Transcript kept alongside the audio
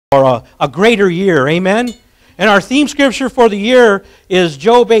or a greater year. Amen? And our theme scripture for the year is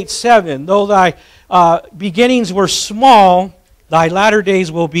Job 8:7. Though thy beginnings were small, thy latter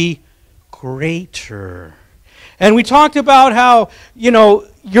days will be greater. And we talked about how,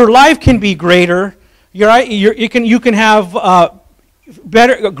 your life can be greater. You can have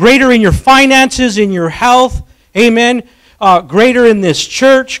greater in your finances, in your health. Amen? Greater in this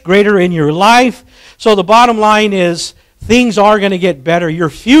church, greater in your life. So the bottom line is, things are going to get better. Your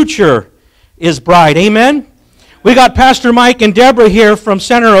future is bright. Amen? We got Pastor Mike and Deborah here from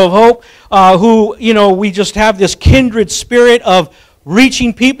Center of Hope, who, we just have this kindred spirit of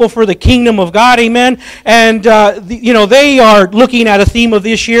reaching people for the kingdom of God. Amen? And, they are looking at a theme of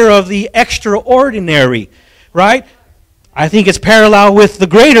this year of the extraordinary, right? I think it's parallel with the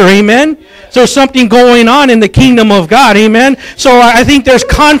greater, amen? So there's something going on in the kingdom of God, amen? So I think there's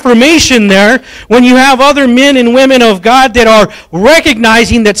confirmation there when you have other men and women of God that are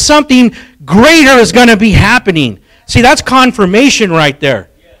recognizing that something greater is going to be happening. See, that's confirmation right there,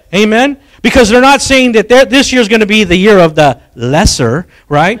 amen? Because they're not saying that this year is going to be the year of the lesser,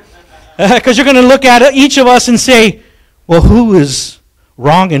 right? Because you're going to look at each of us and say, well, who is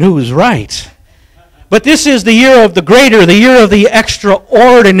wrong and who is right? But this is the year of the greater, the year of the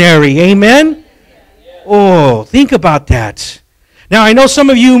extraordinary. Amen? Oh, think about that. Now, I know some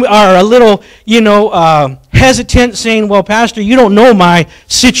of you are a little, hesitant, saying, well, Pastor, you don't know my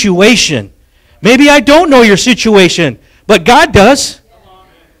situation. Maybe I don't know your situation, but God does.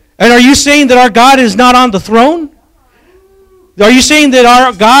 And are you saying that our God is not on the throne? Are you saying that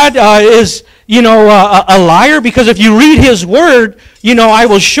our God is, a liar? Because if you read His Word, I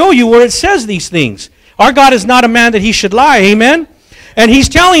will show you where it says these things. Our God is not a man that He should lie, amen? And He's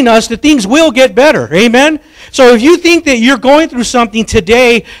telling us that things will get better, amen? So if you think that you're going through something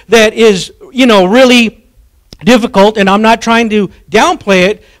today that is, really difficult, and I'm not trying to downplay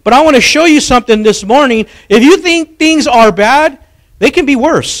it, but I want to show you something this morning. If you think things are bad, they can be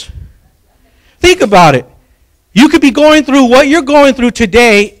worse. Think about it. You could be going through what you're going through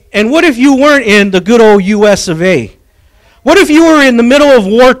today, and what if you weren't in the good old U.S. of A.? What if you were in the middle of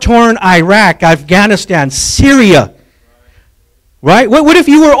war-torn Iraq, Afghanistan, Syria? Right? What if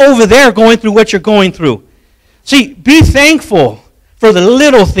you were over there going through what you're going through? See, be thankful for the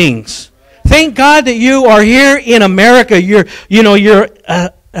little things. Thank God that you are here in America. You're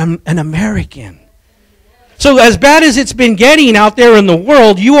an American. So as bad as it's been getting out there in the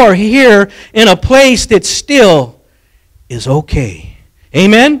world, you are here in a place that still is okay.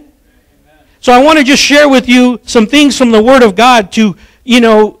 Amen? So I want to just share with you some things from the Word of God to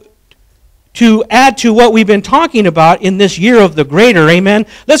add to what we've been talking about in this year of the greater. Amen?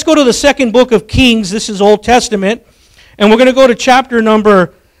 Let's go to the second book of Kings. This is Old Testament. And we're going to go to chapter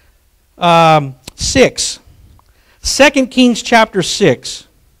number 6. 2 Kings chapter 6.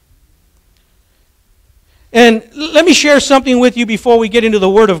 And let me share something with you before we get into the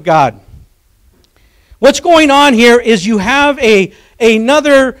Word of God. What's going on here is you have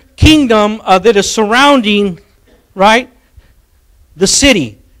another kingdom that is surrounding, right, the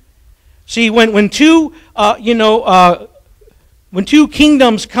city. See, when two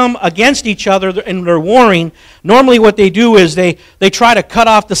kingdoms come against each other and they're warring, normally what they do is they try to cut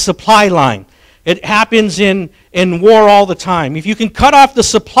off the supply line. It happens in war all the time. If you can cut off the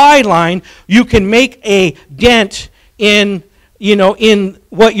supply line, you can make a dent in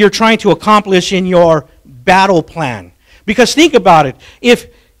what you're trying to accomplish in your battle plan. Because think about it.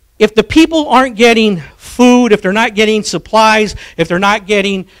 If the people aren't getting food, if they're not getting supplies, if they're not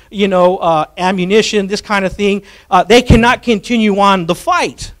getting, ammunition, this kind of thing, they cannot continue on the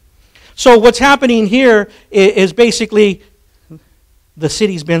fight. So what's happening here is basically the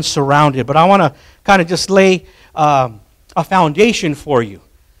city's been surrounded. But I want to kind of just lay a foundation for you.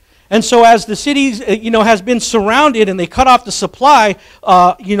 And so as the city, has been surrounded and they cut off the supply,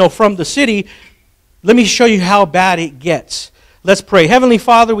 from the city, let me show you how bad it gets. Let's pray. Heavenly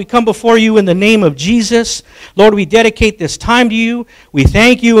Father, we come before you in the name of Jesus. Lord, we dedicate this time to you. We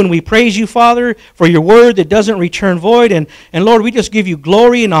thank you and we praise you, Father, for your word that doesn't return void. And Lord, we just give you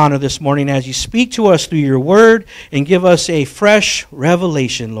glory and honor this morning as you speak to us through your word and give us a fresh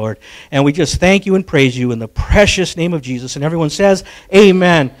revelation, Lord. And we just thank you and praise you in the precious name of Jesus. And everyone says,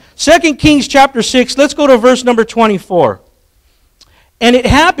 amen. 2 Kings chapter 6, let's go to verse number 24. And it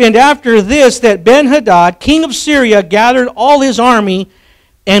happened after this that Ben-Hadad, king of Syria, gathered all his army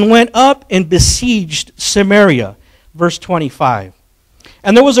and went up and besieged Samaria. Verse 25.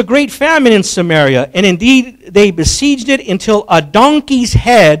 And there was a great famine in Samaria, and indeed they besieged it until a donkey's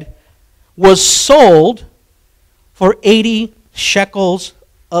head was sold for 80 shekels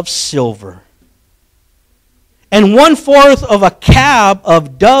of silver. and 1/4 of a cab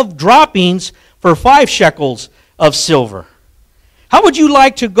of dove droppings for 5 shekels of silver. How would you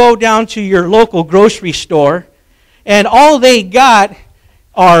like to go down to your local grocery store and all they got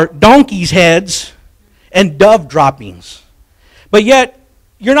are donkey's heads and dove droppings? But yet,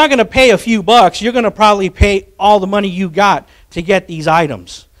 you're not going to pay a few bucks. You're going to probably pay all the money you got to get these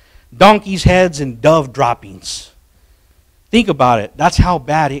items. Donkey's heads and dove droppings. Think about it. That's how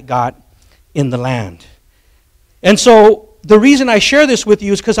bad it got in the land. And so the reason I share this with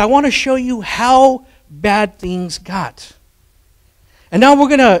you is because I want to show you how bad things got. And now we're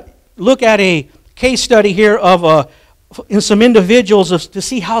going to look at a case study here of some individuals to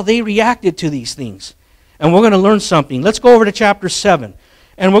see how they reacted to these things. And we're going to learn something. Let's go over to chapter 7.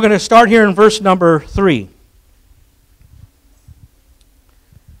 And we're going to start here in verse number 3.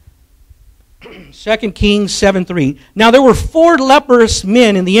 2 Kings 7:3. Now there were 4 leprous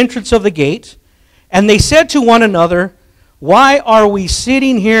men in the entrance of the gate, and they said to one another, "Why are we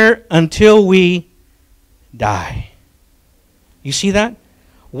sitting here until we die?" You see that?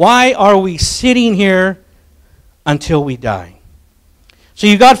 Why are we sitting here until we die? So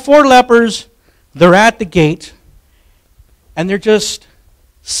you got 4 lepers, they're at the gate, and they're just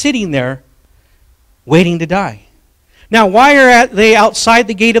sitting there waiting to die. Now, why are they outside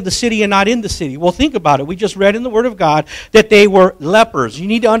the gate of the city and not in the city? Well, think about it. We just read in the Word of God that they were lepers. You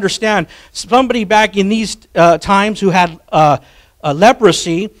need to understand, somebody back in these times who had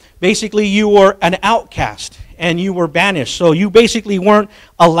leprosy, basically you were an outcast and you were banished. So you basically weren't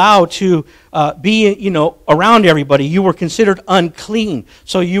allowed to be, around everybody. You were considered unclean,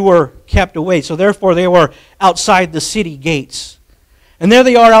 so you were kept away. So therefore, they were outside the city gates. And there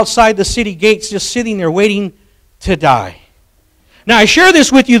they are outside the city gates, just sitting there waiting to die. Now, I share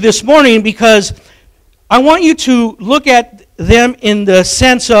this with you this morning because I want you to look at them in the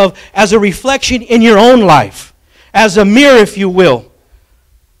sense of as a reflection in your own life, as a mirror, if you will.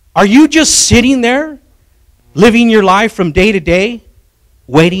 Are you just sitting there, living your life from day to day,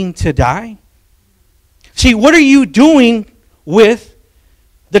 waiting to die? See, what are you doing with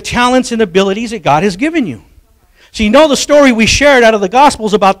the talents and abilities that God has given you? So you know the story we shared out of the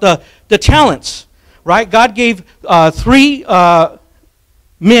Gospels about the talents. Right? God gave 3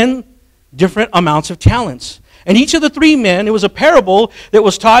 men different amounts of talents. And each of the 3 men, it was a parable that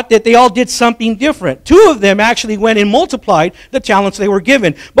was taught that they all did something different. 2 of them actually went and multiplied the talents they were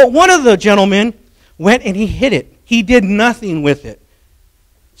given. But one of the gentlemen went and he hid it. He did nothing with it.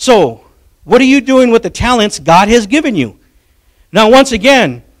 So, what are you doing with the talents God has given you? Now, once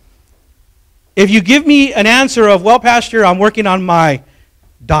again, if you give me an answer of, well, Pastor, I'm working on my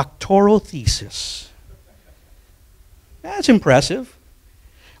doctoral thesis. That's impressive.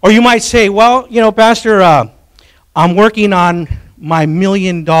 Or you might say, well, Pastor, I'm working on my $1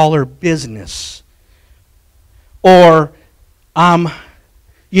 million business. Or I'm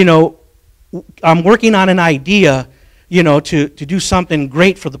working on an idea, to do something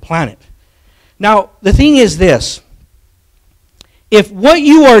great for the planet. Now, the thing is this. If what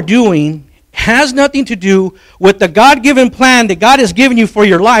you are doing has nothing to do with the God-given plan that God has given you for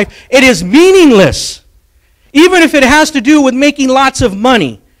your life, it is meaningless. Even if it has to do with making lots of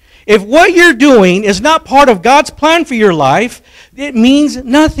money. If what you're doing is not part of God's plan for your life, it means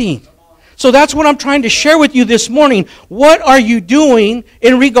nothing. So that's what I'm trying to share with you this morning. What are you doing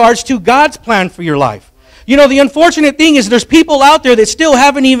in regards to God's plan for your life? The unfortunate thing is there's people out there that still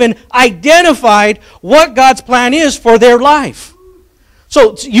haven't even identified what God's plan is for their life.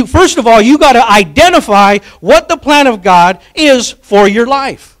 So first of all, you got to identify what the plan of God is for your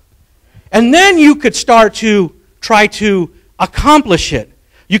life. And then you could start to try to accomplish it.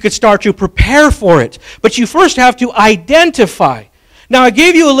 You could start to prepare for it. But you first have to identify. Now, I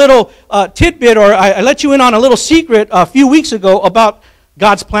gave you a little tidbit, or I let you in on a little secret a few weeks ago about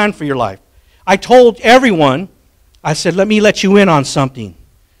God's plan for your life. I told everyone, I said, let me let you in on something.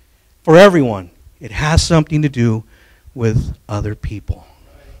 For everyone, it has something to do with other people.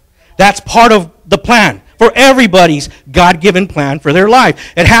 That's part of the plan. For everybody's God-given plan for their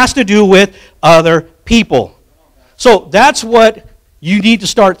life. It has to do with other people. So that's what you need to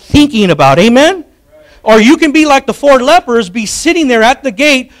start thinking about. Amen? Right. Or you can be like the 4 lepers, be sitting there at the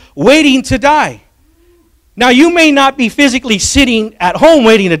gate waiting to die. Now, you may not be physically sitting at home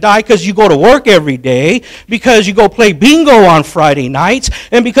waiting to die because you go to work every day, because you go play bingo on Friday nights,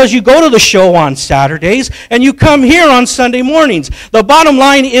 and because you go to the show on Saturdays, and you come here on Sunday mornings. The bottom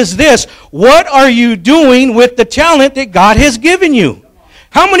line is this. What are you doing with the talent that God has given you?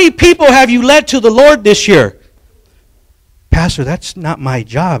 How many people have you led to the Lord this year? Pastor, that's not my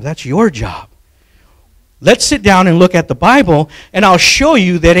job. That's your job. Let's sit down and look at the Bible, and I'll show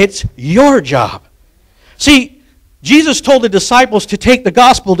you that it's your job. See, Jesus told the disciples to take the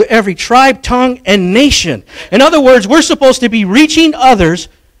gospel to every tribe, tongue, and nation. In other words, we're supposed to be reaching others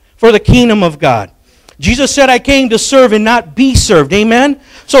for the kingdom of God. Jesus said, I came to serve and not be served. Amen?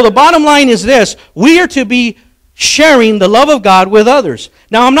 So the bottom line is this. We are to be sharing the love of God with others.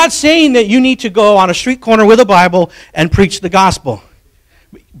 Now, I'm not saying that you need to go on a street corner with a Bible and preach the gospel.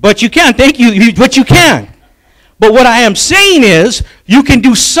 But you can. Thank you. But you can. But what I am saying is, you can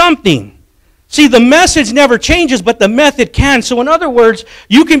do something. See, the message never changes, but the method can. So in other words,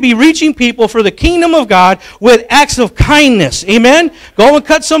 you can be reaching people for the kingdom of God with acts of kindness. Amen? Go and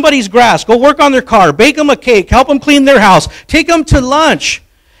cut somebody's grass. Go work on their car. Bake them a cake. Help them clean their house. Take them to lunch.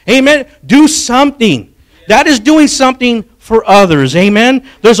 Amen? Do something. That is doing something for others. Amen?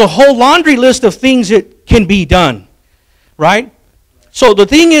 There's a whole laundry list of things that can be done. Right? So the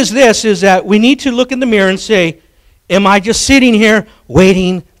thing is this, is that we need to look in the mirror and say, am I just sitting here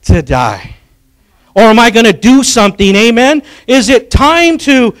waiting to die? Or am I going to do something? Amen? Is it time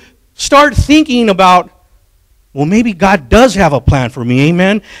to start thinking about, well, maybe God does have a plan for me.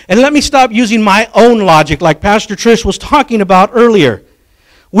 Amen? And let me stop using my own logic like Pastor Trish was talking about earlier.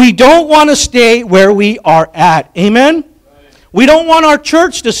 We don't want to stay where we are at. Amen? We don't want our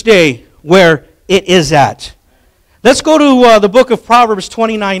church to stay where it is at. Let's go to the book of Proverbs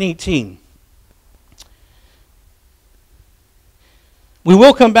 29:18. We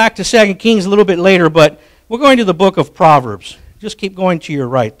will come back to 2 Kings a little bit later, but we're going to the book of Proverbs. Just keep going to your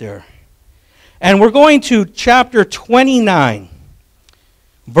right there. And we're going to chapter 29,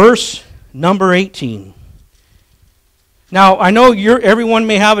 verse number 18. Now, I know everyone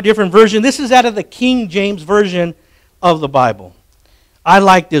may have a different version. This is out of the King James Version of the Bible. I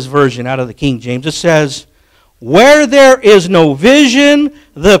like this version out of the King James. It says, where there is no vision,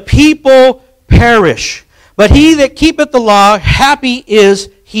 the people perish. But he that keepeth the law, happy is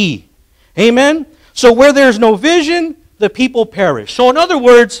he. Amen? So where there's no vision, the people perish. So in other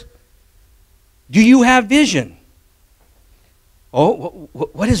words, do you have vision? Oh,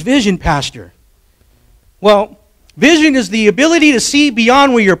 what is vision, Pastor? Well, vision is the ability to see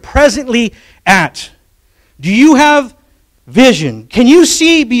beyond where you're presently at. Do you have vision? Can you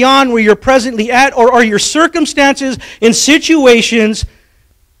see beyond where you're presently at? Or are your circumstances and situations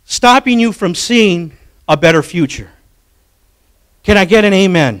stopping you from seeing a better future? Can I get an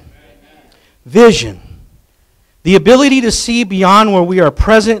amen? Amen? Vision. The ability to see beyond where we are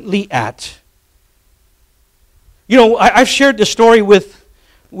presently at. You know, I've shared this story with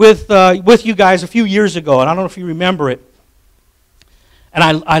you guys a few years ago, and I don't know if you remember it.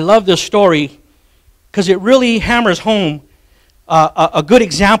 And I love this story because it really hammers home a good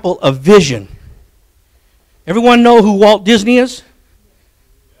example of vision. Everyone know who Walt Disney is?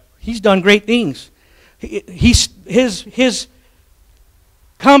 He's done great things. His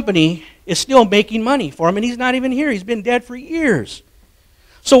company is still making money for him, and he's not even here. He's been dead for years.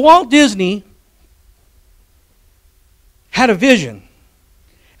 So Walt Disney had a vision,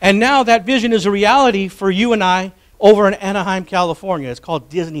 and now that vision is a reality for you and I over in Anaheim, California. It's called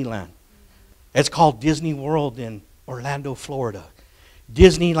Disneyland. It's called Disney World in Orlando, Florida.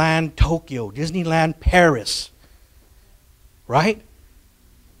 Disneyland Tokyo. Disneyland Paris. Right?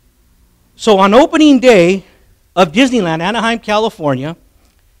 So on opening day of Disneyland, Anaheim, California,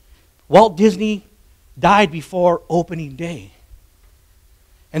 Walt Disney died before opening day.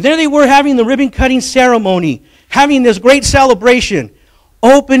 And there they were having the ribbon cutting ceremony, having this great celebration,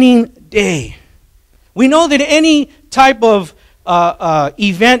 opening day. We know that any type of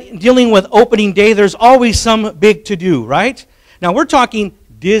event dealing with opening day, there's always some big to-do, right? Now we're talking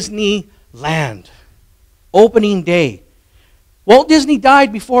Disneyland, opening day. Walt Disney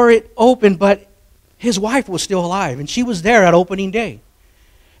died before it opened, but his wife was still alive, and she was there at opening day.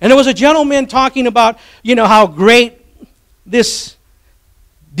 And there was a gentleman talking about, how great this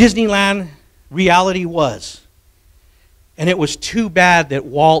Disneyland reality was. And it was too bad that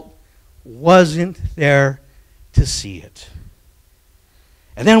Walt wasn't there to see it.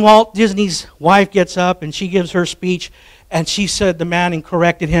 And then Walt Disney's wife gets up, and she gives her speech, and she said the man and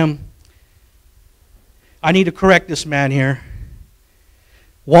corrected him. I need to correct this man here.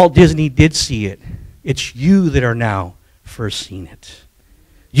 Walt Disney did see it. It's you that are now first seeing it.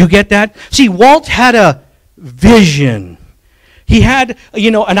 You get that? See, Walt had a vision. He had,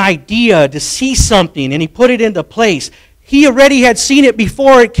 an idea to see something, and he put it into place. He already had seen it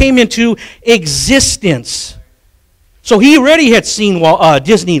before it came into existence. So he already had seen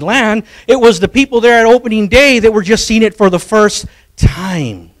Disneyland. It was the people there at opening day that were just seeing it for the first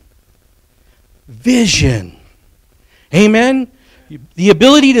time. Vision. Amen? The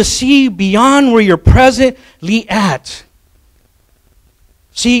ability to see beyond where you're presently at.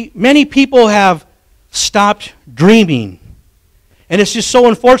 See, many people have stopped dreaming. And it's just so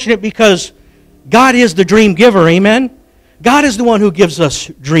unfortunate because God is the dream giver, amen? God is the one who gives us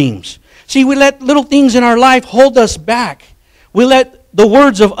dreams. See, we let little things in our life hold us back. We let the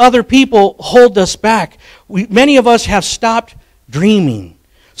words of other people hold us back. Many of us have stopped dreaming.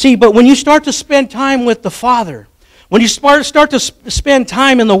 See, but when you start to spend time with the Father, when you start to spend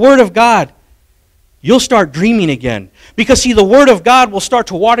time in the Word of God, you'll start dreaming again. Because, see, the Word of God will start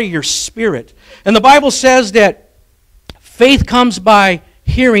to water your spirit. And the Bible says that faith comes by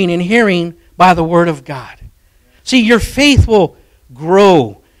hearing, and hearing by the Word of God. See, your faith will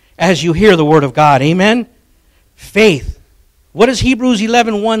grow as you hear the Word of God. Amen? Faith. What does Hebrews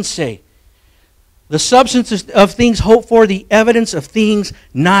 11:1 say? The substance of things hoped for, the evidence of things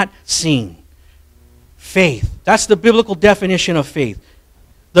not seen. Faith. That's the biblical definition of faith.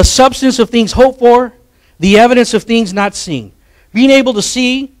 The substance of things hoped for, the evidence of things not seen. Being able to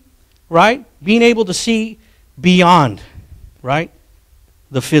see, right? Being able to see beyond, right?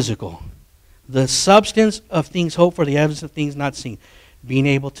 The physical. The substance of things hoped for, the evidence of things not seen. Being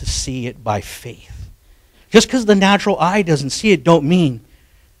able to see it by faith. Just because the natural eye doesn't see it don't mean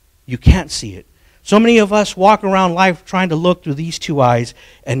you can't see it. So many of us walk around life trying to look through these two eyes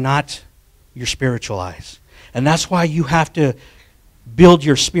and not your spiritual eyes. And that's why you have to build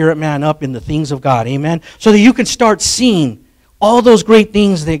your spirit man up in the things of God. Amen? So that you can start seeing all those great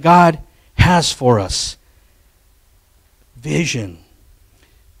things that God has for us. Vision.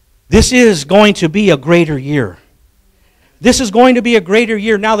 This is going to be a greater year. This is going to be a greater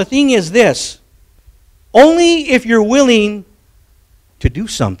year. Now the thing is this. Only if you're willing to do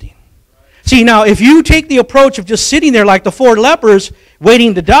something. See, now, if you take the approach of just sitting there like the 4 lepers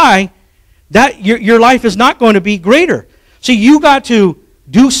waiting to die, that your life is not going to be greater. See, you got to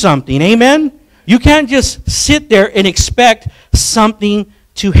do something. Amen? You can't just sit there and expect something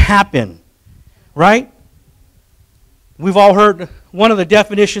to happen. Right? We've all heard one of the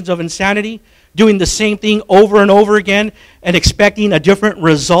definitions of insanity, doing the same thing over and over again and expecting a different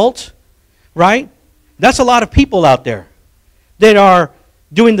result. Right? That's a lot of people out there that are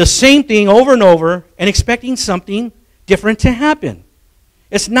doing the same thing over and over and expecting something different to happen.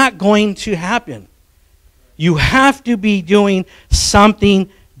 It's not going to happen. You have to be doing something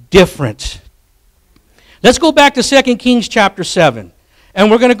different. Let's go back to 2 Kings chapter 7.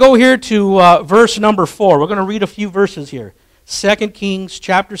 And we're going to go here to verse number 4. We're going to read a few verses here. 2 Kings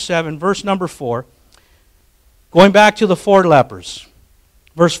chapter 7, verse number 4. Going back to the 4 lepers.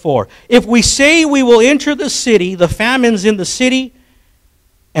 Verse 4. If we say we will enter the city, the famine's in the city,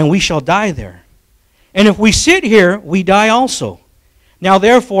 and we shall die there. And if we sit here, we die also. Now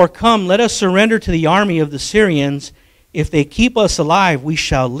therefore, come, let us surrender to the army of the Syrians. If they keep us alive, we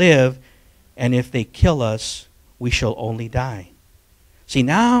shall live, and if they kill us, we shall only die. See,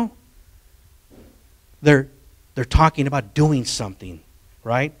 now they're talking about doing something,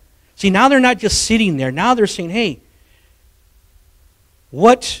 right? See, now they're not just sitting there. Now they're saying, hey,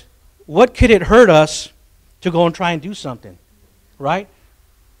 what could it hurt us to go and try and do something, right?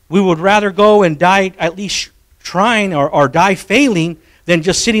 We would rather go and die at least trying or die failing than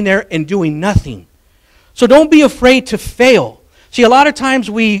just sitting there and doing nothing. So don't be afraid to fail. See, a lot of times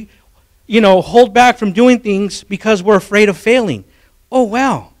we, hold back from doing things because we're afraid of failing. Oh,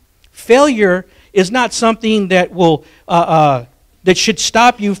 wow. Failure is not something that will that should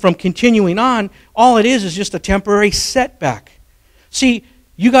stop you from continuing on. All it is just a temporary setback. See,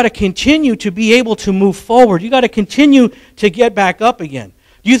 you got to continue to be able to move forward. You got to continue to get back up again.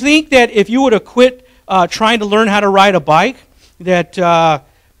 Do you think that if you would have quit trying to learn how to ride a bike, that, or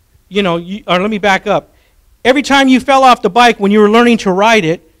let me back up. Every time you fell off the bike when you were learning to ride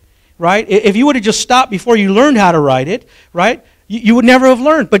it, right, if you would have just stopped before you learned how to ride it, right, you would never have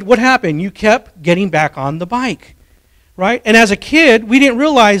learned. But what happened? You kept getting back on the bike, right? And as a kid, we didn't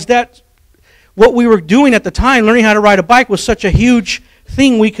realize that what we were doing at the time, learning how to ride a bike, was such a huge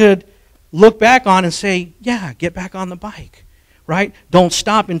thing we could look back on and say, yeah, get back on the bike. Right? Don't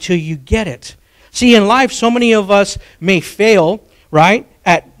stop until you get it. See, in life, so many of us may fail, right,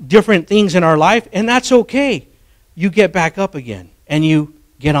 at different things in our life, and that's okay. You get back up again, and you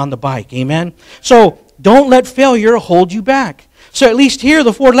get on the bike. Amen? So, don't let failure hold you back. So, at least here,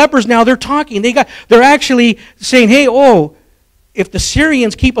 the 4 lepers now, they're talking. They're actually saying, hey, if the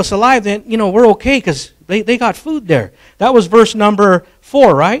Syrians keep us alive, then, we're okay, because they got food there. That was verse number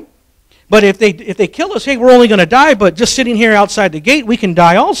 4, right? But if they kill us, hey, we're only going to die, but just sitting here outside the gate, we can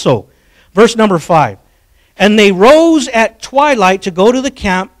die also. Verse number 5. And they rose at twilight to go to the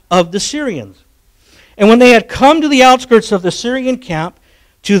camp of the Syrians. And when they had come to the outskirts of the Syrian camp,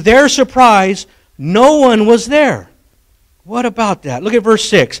 to their surprise, no one was there. What about that? Look at verse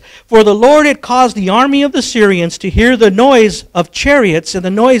 6. For the Lord had caused the army of the Syrians to hear the noise of chariots and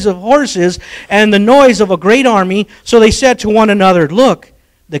the noise of horses and the noise of a great army. So they said to one another, look,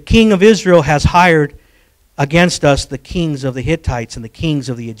 the king of Israel has hired against us the kings of the Hittites and the kings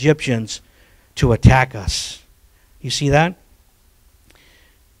of the Egyptians to attack us. You see that?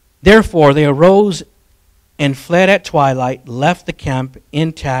 Therefore they arose and fled at twilight, left the camp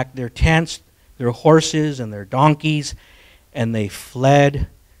intact, their tents, their horses, and their donkeys, and they fled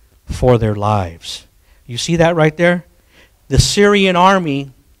for their lives. You see that right there? The Syrian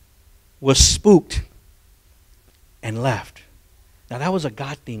army was spooked and left. Now that was a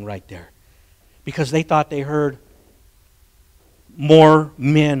God thing right there, because they thought they heard more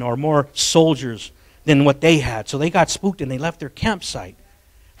men or more soldiers than what they had. So they got spooked and they left their campsite.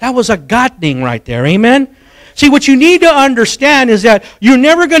 That was a God thing right there. Amen? See, what you need to understand is that you're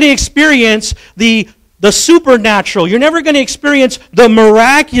never going to experience the supernatural. You're never going to experience the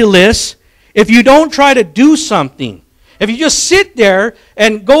miraculous if you don't try to do something. If you just sit there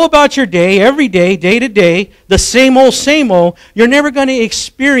and go about your day, every day, day to day, the same old, you're never going to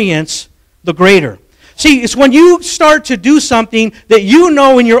experience the greater. See, it's when you start to do something that you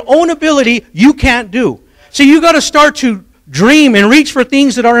know in your own ability you can't do. See, you got to start to dream and reach for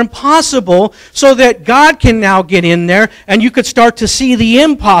things that are impossible so that God can now get in there and you could start to see the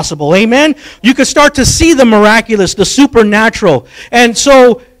impossible. Amen? You could start to see the miraculous, the supernatural. And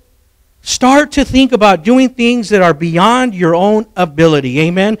so start to think about doing things that are beyond your own ability.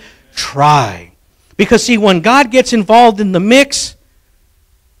 Amen? Try. Because see, when God gets involved in the mix,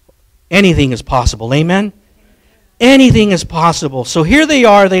 anything is possible. Amen? Anything is possible. So here they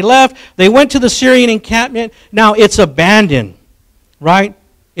are. They left. They went to the Syrian encampment. Now it's abandoned. Right?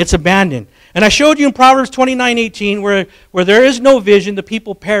 It's abandoned. And I showed you in Proverbs 29:18 where there is no vision, the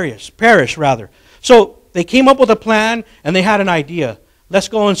people perish. So they came up with a plan and they had an idea. Let's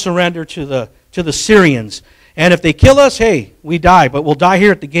go and surrender to the Syrians. And if they kill us, hey, we die. But we'll die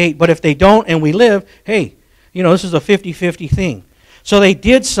here at the gate. But if they don't and we live, hey, this is a 50-50 thing. So they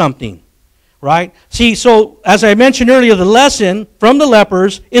did something. Right? See, so as I mentioned earlier, the lesson from the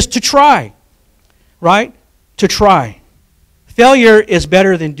lepers is to try. Right? To try. Failure is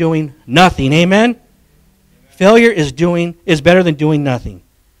better than doing nothing. Amen? Failure is better than doing nothing.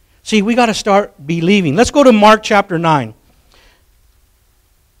 See, we got to start believing. Let's go to Mark chapter 9.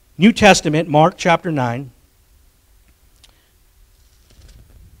 New Testament, Mark chapter 9.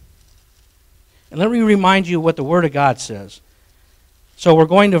 And let me remind you what the Word of God says. So we're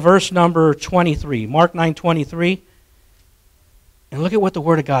going to verse number 23, Mark 9:23. And look at what the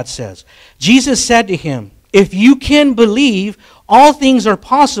Word of God says. Jesus said to him, if you can believe, all things are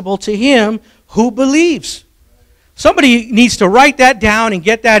possible to him who believes. Somebody needs to write that down and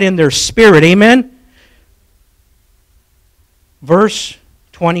get that in their spirit. Amen? Verse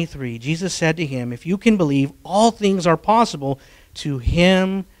 23, Jesus said to him, if you can believe, all things are possible to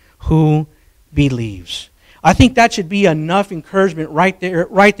him who believes. I think that should be enough encouragement right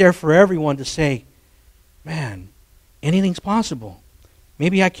there for everyone to say, man, anything's possible.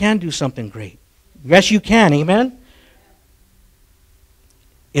 Maybe I can do something great. Yes, you can. Amen?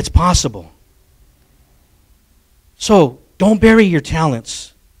 It's possible. So don't bury your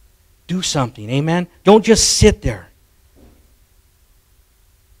talents. Do something. Amen? Don't just sit there.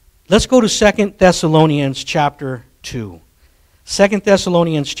 Let's go to 2 Thessalonians chapter 2. 2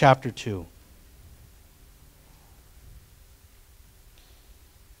 Thessalonians chapter 2.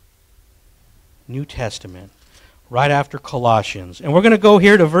 New Testament, right after Colossians. And we're going to go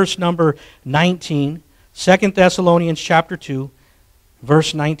here to verse number 19, 2 Thessalonians chapter 2,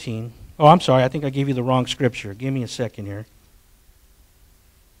 verse 19. Oh, I'm sorry, I think I gave you the wrong scripture. Give me a second here.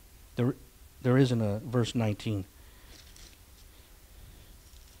 There isn't a verse 19.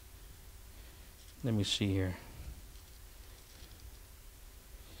 Let me see here.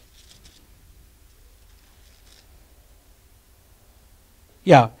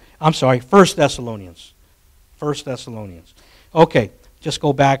 Yeah. I'm sorry, 1 Thessalonians. 1 Thessalonians. Okay, just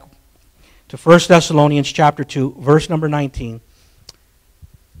go back to 1 Thessalonians chapter 2, verse number 19.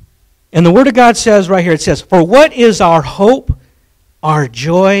 And the Word of God says right here, it says, for what is our hope, our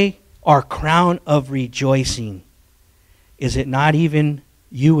joy, our crown of rejoicing? Is it not even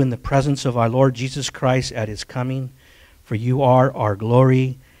you in the presence of our Lord Jesus Christ at his coming? For you are our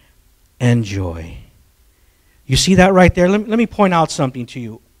glory and joy. You see that right there? Let me point out something to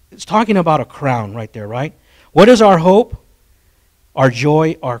you. It's talking about a crown right there, right? What is our hope? Our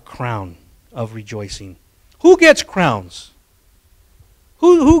joy, our crown of rejoicing. Who gets crowns?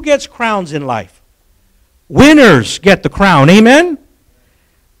 Who gets crowns in life? Winners get the crown. Amen?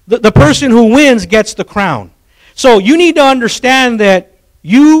 The person who wins gets the crown. So you need to understand that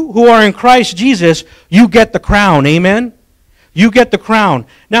you who are in Christ Jesus, you get the crown. Amen? You get the crown.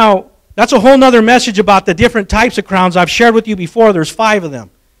 Now, that's a whole nother message about the different types of crowns I've shared with you before. There's 5 of them.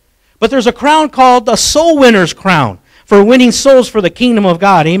 But there's a crown called the soul winner's crown for winning souls for the kingdom of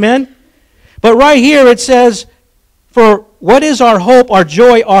God. Amen? But right here it says, for what is our hope, our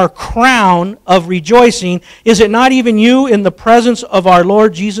joy, our crown of rejoicing? Is it not even you in the presence of our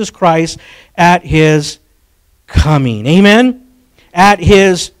Lord Jesus Christ at His coming? Amen? At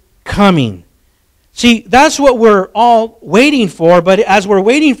His coming. See, that's what we're all waiting for, but as we're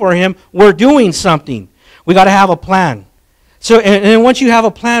waiting for Him, we're doing something. We got to have a plan. So, and then once you have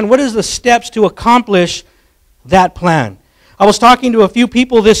a plan, what is the steps to accomplish that plan? I was talking to a few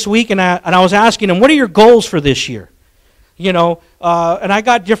people this week, and I was asking them, what are your goals for this year? You know, and I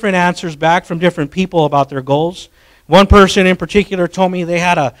got different answers back from different people about their goals. One person in particular told me they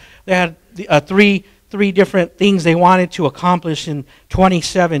had three different things they wanted to accomplish in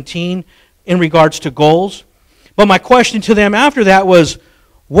 2017 in regards to goals. But my question to them after that was,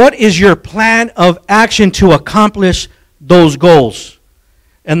 what is your plan of action to accomplish those goals?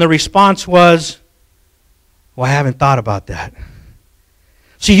 And the response was, well, I haven't thought about that.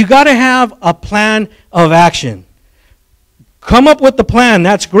 So you got to have a plan of action. Come up with the plan,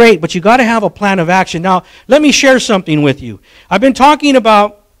 that's great, but you got to have a plan of action. Now, let me share something with you. I've been talking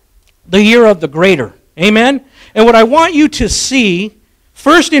about the year of the greater. Amen? And what I want you to see,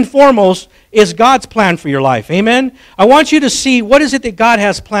 first and foremost, is God's plan for your life. Amen? I want you to see what is it that God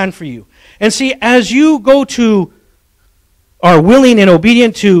has planned for you. And see, as you go to, are willing and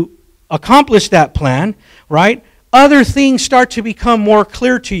obedient to accomplish that plan, right, other things start to become more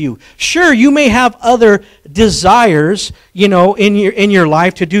clear to you. Sure, you may have other desires, you know, in your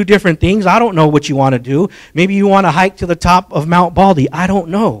life to do different things. I don't know what you want to do. Maybe you want to hike to the top of Mount Baldy. I don't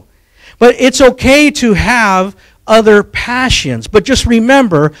know. But it's okay to have other passions. But just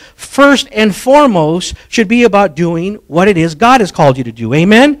remember, first and foremost should be about doing what it is God has called you to do.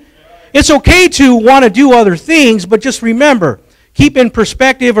 Amen? It's okay to want to do other things, but just remember, keep in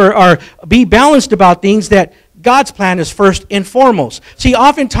perspective or be balanced about things that God's plan is first and foremost. See,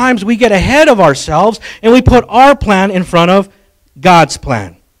 oftentimes we get ahead of ourselves and we put our plan in front of God's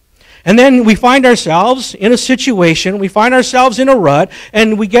plan. And then we find ourselves in a situation, we find ourselves in a rut,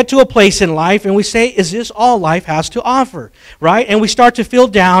 and we get to a place in life and we say, is this all life has to offer? Right? And we start to feel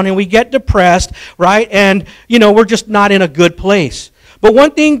down and we get depressed, right? And, you know, we're just not in a good place. But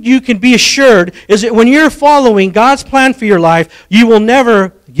one thing you can be assured is that when you're following God's plan for your life, you will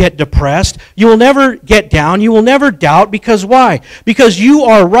never get depressed. You will never get down. You will never doubt. Because why? Because you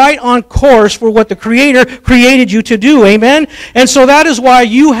are right on course for what the Creator created you to do. Amen? And so that is why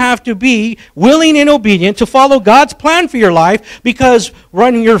you have to be willing and obedient to follow God's plan for your life. Because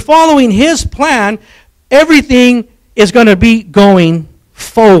when you're following His plan, everything is going to be going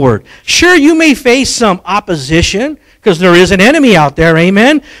forward. Sure, you may face some opposition, because there is an enemy out there,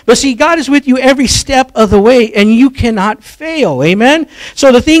 amen? But see, God is with you every step of the way, and you cannot fail, amen?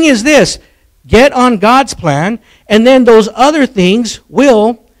 So the thing is this, get on God's plan, and then those other things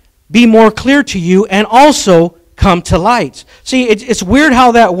will be more clear to you and also come to light. See, it's weird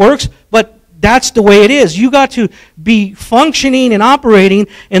how that works, but that's the way it is. You got to be functioning and operating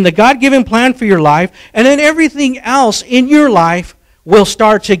in the God-given plan for your life, and then everything else in your life will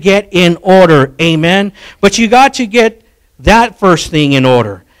start to get in order. Amen? But you got to get that first thing in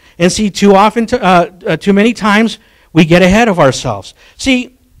order. And see, too many times, we get ahead of ourselves.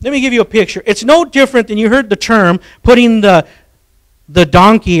 See, let me give you a picture. It's no different than you heard the term putting the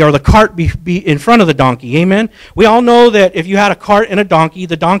donkey or the cart be in front of the donkey. Amen? We all know that if you had a cart and a donkey,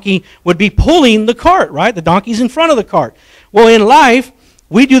 the donkey would be pulling the cart, right? The donkey's in front of the cart. Well, in life,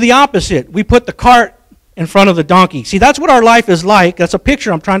 we do the opposite. We put the cart in front of the donkey. See, that's what our life is like. That's a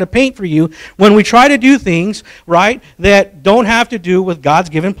picture I'm trying to paint for you when we try to do things, right, that don't have to do with God's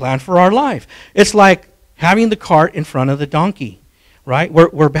given plan for our life. It's like having the cart in front of the donkey, right?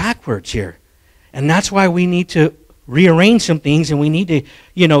 We're backwards here. And that's why we need to rearrange some things and we need to,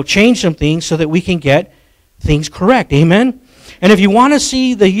 you know, change some things so that we can get things correct. Amen? And if you want to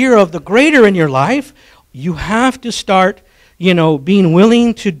see the year of the greater in your life, you have to start, you know, being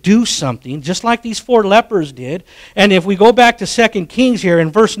willing to do something, just like these 4 lepers did. And if we go back to 2 Kings here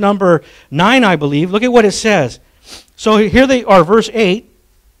in verse number 9, I believe, look at what it says. So here they are, verse 8,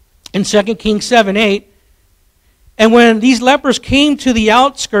 in 2 Kings 7:8. And when these lepers came to the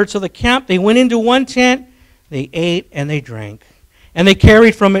outskirts of the camp, they went into one tent, they ate and they drank. And they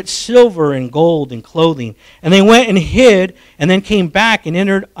carried from it silver and gold and clothing. And they went and hid, and then came back and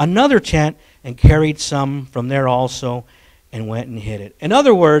entered another tent and carried some from there also, and went and hid it. In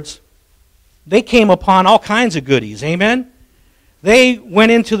other words, they came upon all kinds of goodies. Amen? They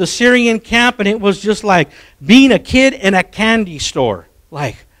went into the Syrian camp, and it was just like being a kid in a candy store.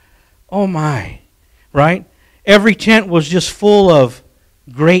 Like, oh my, right? Every tent was just full of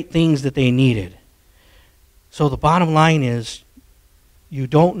great things that they needed. So the bottom line is, you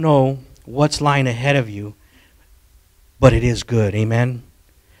don't know what's lying ahead of you, but it is good. Amen?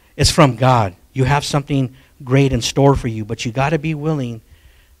 It's from God. You have something great in store for you, but you got to be willing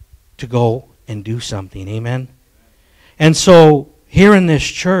to go and do something. Amen? And so here in this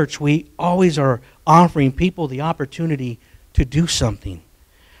church, we always are offering people the opportunity to do something.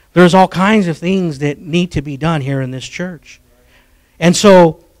 There's all kinds of things that need to be done here in this church. And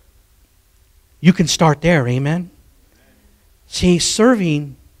so you can start there. Amen? See,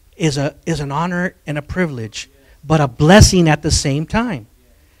 serving is an honor and a privilege, but a blessing at the same time.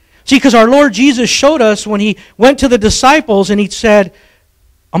 See, because our Lord Jesus showed us when He went to the disciples and He said,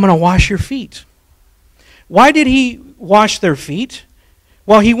 I'm going to wash your feet. Why did He wash their feet?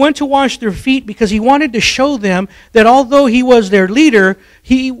 Well, He went to wash their feet because He wanted to show them that although He was their leader,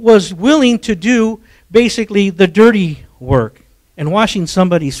 He was willing to do basically the dirty work. And washing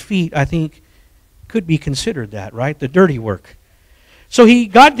somebody's feet, I think, could be considered that, right? The dirty work. So He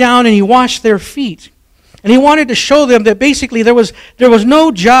got down and He washed their feet. And He wanted to show them that basically there was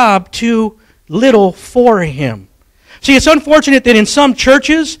no job too little for Him. See, it's unfortunate that in some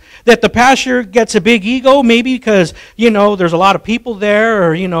churches that the pastor gets a big ego, maybe because, there's a lot of people there,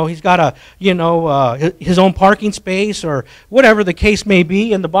 or, he's got his own parking space, or whatever the case may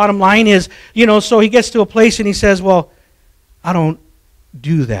be. And the bottom line is, so he gets to a place and he says, well, I don't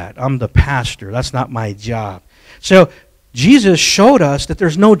do that. I'm the pastor. That's not my job. So Jesus showed us that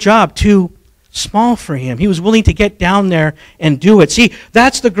there's no job too small for Him. He was willing to get down there and do it. See,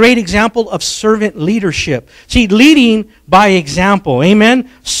 that's the great example of servant leadership. See, leading by example. Amen?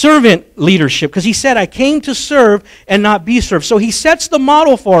 Servant leadership. Because He said, I came to serve and not be served. So He sets the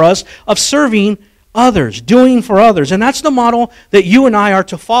model for us of serving others, doing for others. And that's the model that you and I are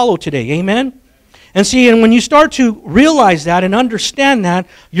to follow today. Amen? And see, and when you start to realize that and understand that,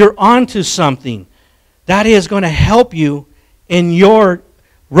 you're onto something. That is going to help you in your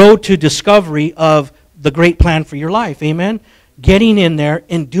road to discovery of the great plan for your life. Amen? Getting in there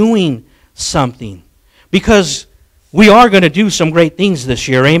and doing something. Because we are going to do some great things this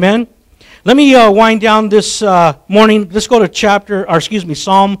year. Amen? Let me wind down this morning. Let's go to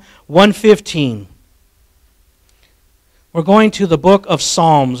Psalm 115. We're going to the book of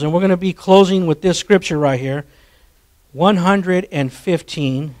Psalms, and we're going to be closing with this scripture right here.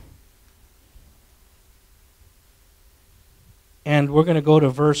 115. And we're going to go to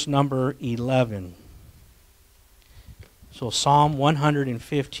verse number 11. So Psalm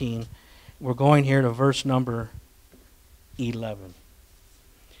 115, we're going here to verse number 11.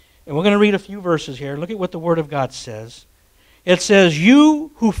 And we're going to read a few verses here. Look at what the Word of God says. It says,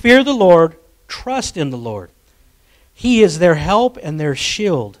 you who fear the Lord, trust in the Lord. He is their help and their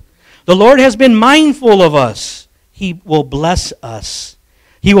shield. The Lord has been mindful of us. He will bless us.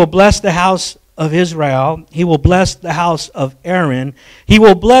 He will bless the house of Israel. He will bless the house of Aaron. He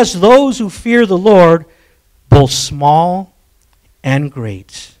will bless those who fear the Lord, both small and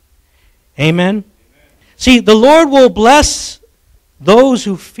great. Amen? See, the Lord will bless those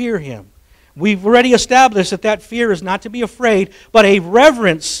who fear Him. We've already established that fear is not to be afraid, but a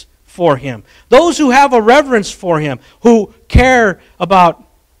reverence for Him. Those who have a reverence for Him, who care about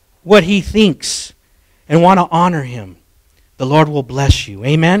what He thinks and want to honor Him, the Lord will bless you.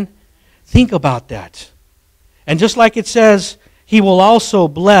 Amen? Think about that. And just like it says, He will also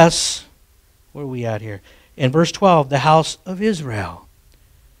bless, where are we at here? In verse 12, the house of Israel.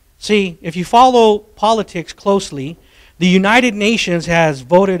 See, if you follow politics closely, the United Nations has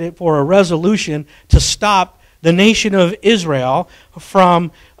voted for a resolution to stop the nation of Israel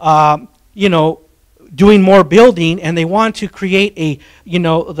from, doing more building, and they want to create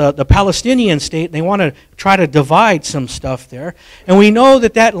the Palestinian state. They want to try to divide some stuff there. And we know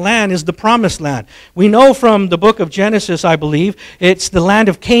that land is the promised land. We know from the book of Genesis, I believe, it's the land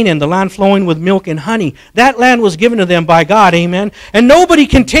of Canaan, the land flowing with milk and honey. That land was given to them by God, amen? And nobody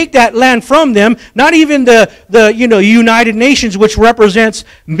can take that land from them, not even the United Nations, which represents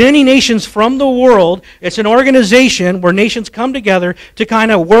many nations from the world. It's an organization where nations come together to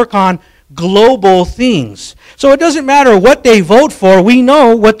kind of work on global things. So it doesn't matter what they vote for. We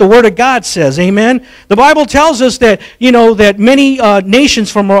know what the Word of God says. Amen? The Bible tells us that, that many nations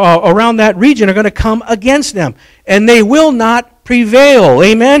from around that region are going to come against them. And they will not prevail.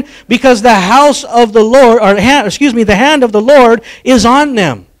 Amen? Because the house of the Lord, the hand of the Lord is on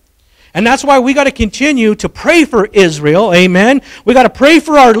them. And that's why we got to continue to pray for Israel, amen. We got to pray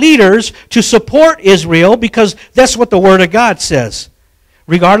for our leaders to support Israel because that's what the Word of God says.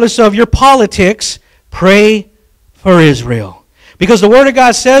 Regardless of your politics, pray for Israel. Because the Word of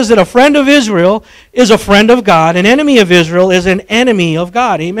God says that a friend of Israel is a friend of God. An enemy of Israel is an enemy of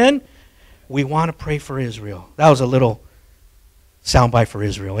God, amen. We want to pray for Israel. That was a little soundbite for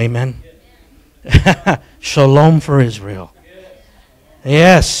Israel, amen. Shalom for Israel.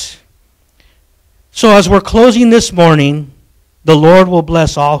 Yes. So as we're closing this morning, the Lord will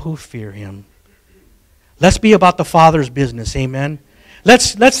bless all who fear Him. Let's be about the Father's business, amen.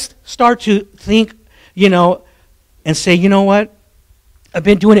 Let's start to think, and say, you know what? I've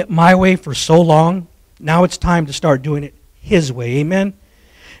been doing it my way for so long. Now it's time to start doing it His way, amen.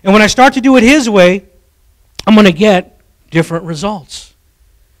 And when I start to do it His way, I'm going to get different results.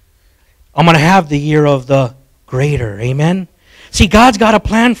 I'm going to have the year of the greater, amen. See, God's got a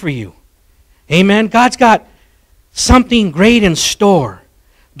plan for you. Amen. God's got something great in store.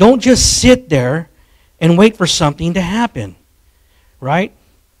 Don't just sit there and wait for something to happen. Right?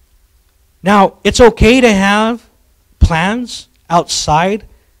 Now, it's okay to have plans outside,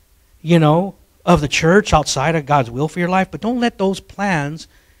 of the church, outside of God's will for your life, but don't let those plans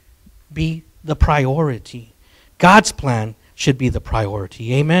be the priority. God's plan should be the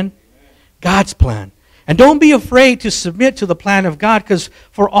priority. Amen? God's plan. And don't be afraid to submit to the plan of God, because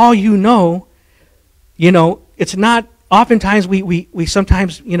for all you know, it's not, oftentimes we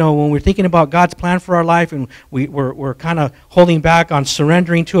sometimes, when we're thinking about God's plan for our life and we're kind of holding back on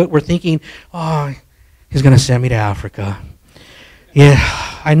surrendering to it, we're thinking, oh, He's going to send me to Africa. Yeah,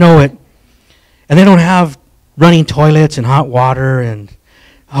 I know it. And they don't have running toilets and hot water, and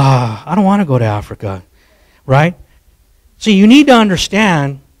I don't want to go to Africa, right? So you need to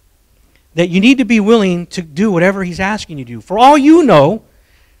understand that you need to be willing to do whatever He's asking you to do. For all you know,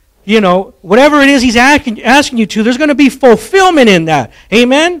 whatever it is He's asking you to, there's going to be fulfillment in that.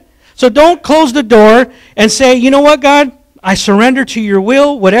 Amen? So don't close the door and say, you know what, God? I surrender to your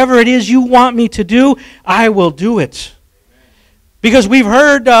will. Whatever it is you want me to do, I will do it. Because we've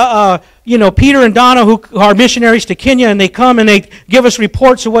heard, Peter and Donna, who are missionaries to Kenya, and they come and they give us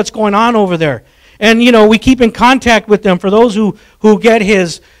reports of what's going on over there. And, we keep in contact with them. For those who get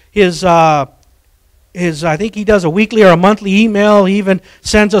his I think he does a weekly or a monthly email. He even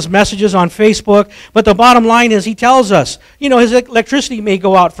sends us messages on Facebook. But the bottom line is he tells us, his electricity may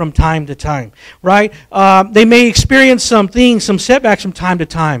go out from time to time, right? They may experience some setbacks from time to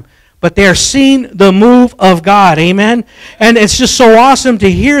time. But they're seeing the move of God, amen? And it's just so awesome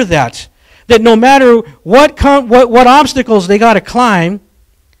to hear that no matter what obstacles they got to climb,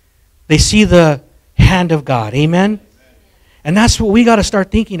 they see the hand of God, amen? And that's what we got to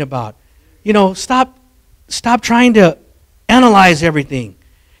start thinking about. Stop trying to analyze everything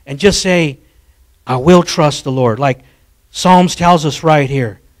and just say, I will trust the Lord. Like Psalms tells us right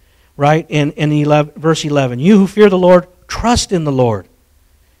here, right? In verse 11, you who fear the Lord, trust in the Lord.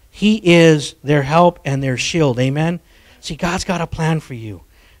 He is their help and their shield. Amen? See, God's got a plan for you.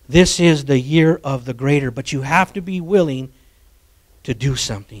 This is the year of the greater, but you have to be willing to do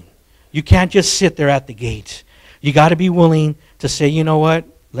something. You can't just sit there at the gate. You got to be willing to say, you know what?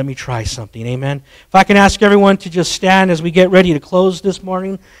 Let me try something. Amen? If I can ask everyone to just stand as we get ready to close this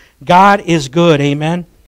morning. God is good. Amen?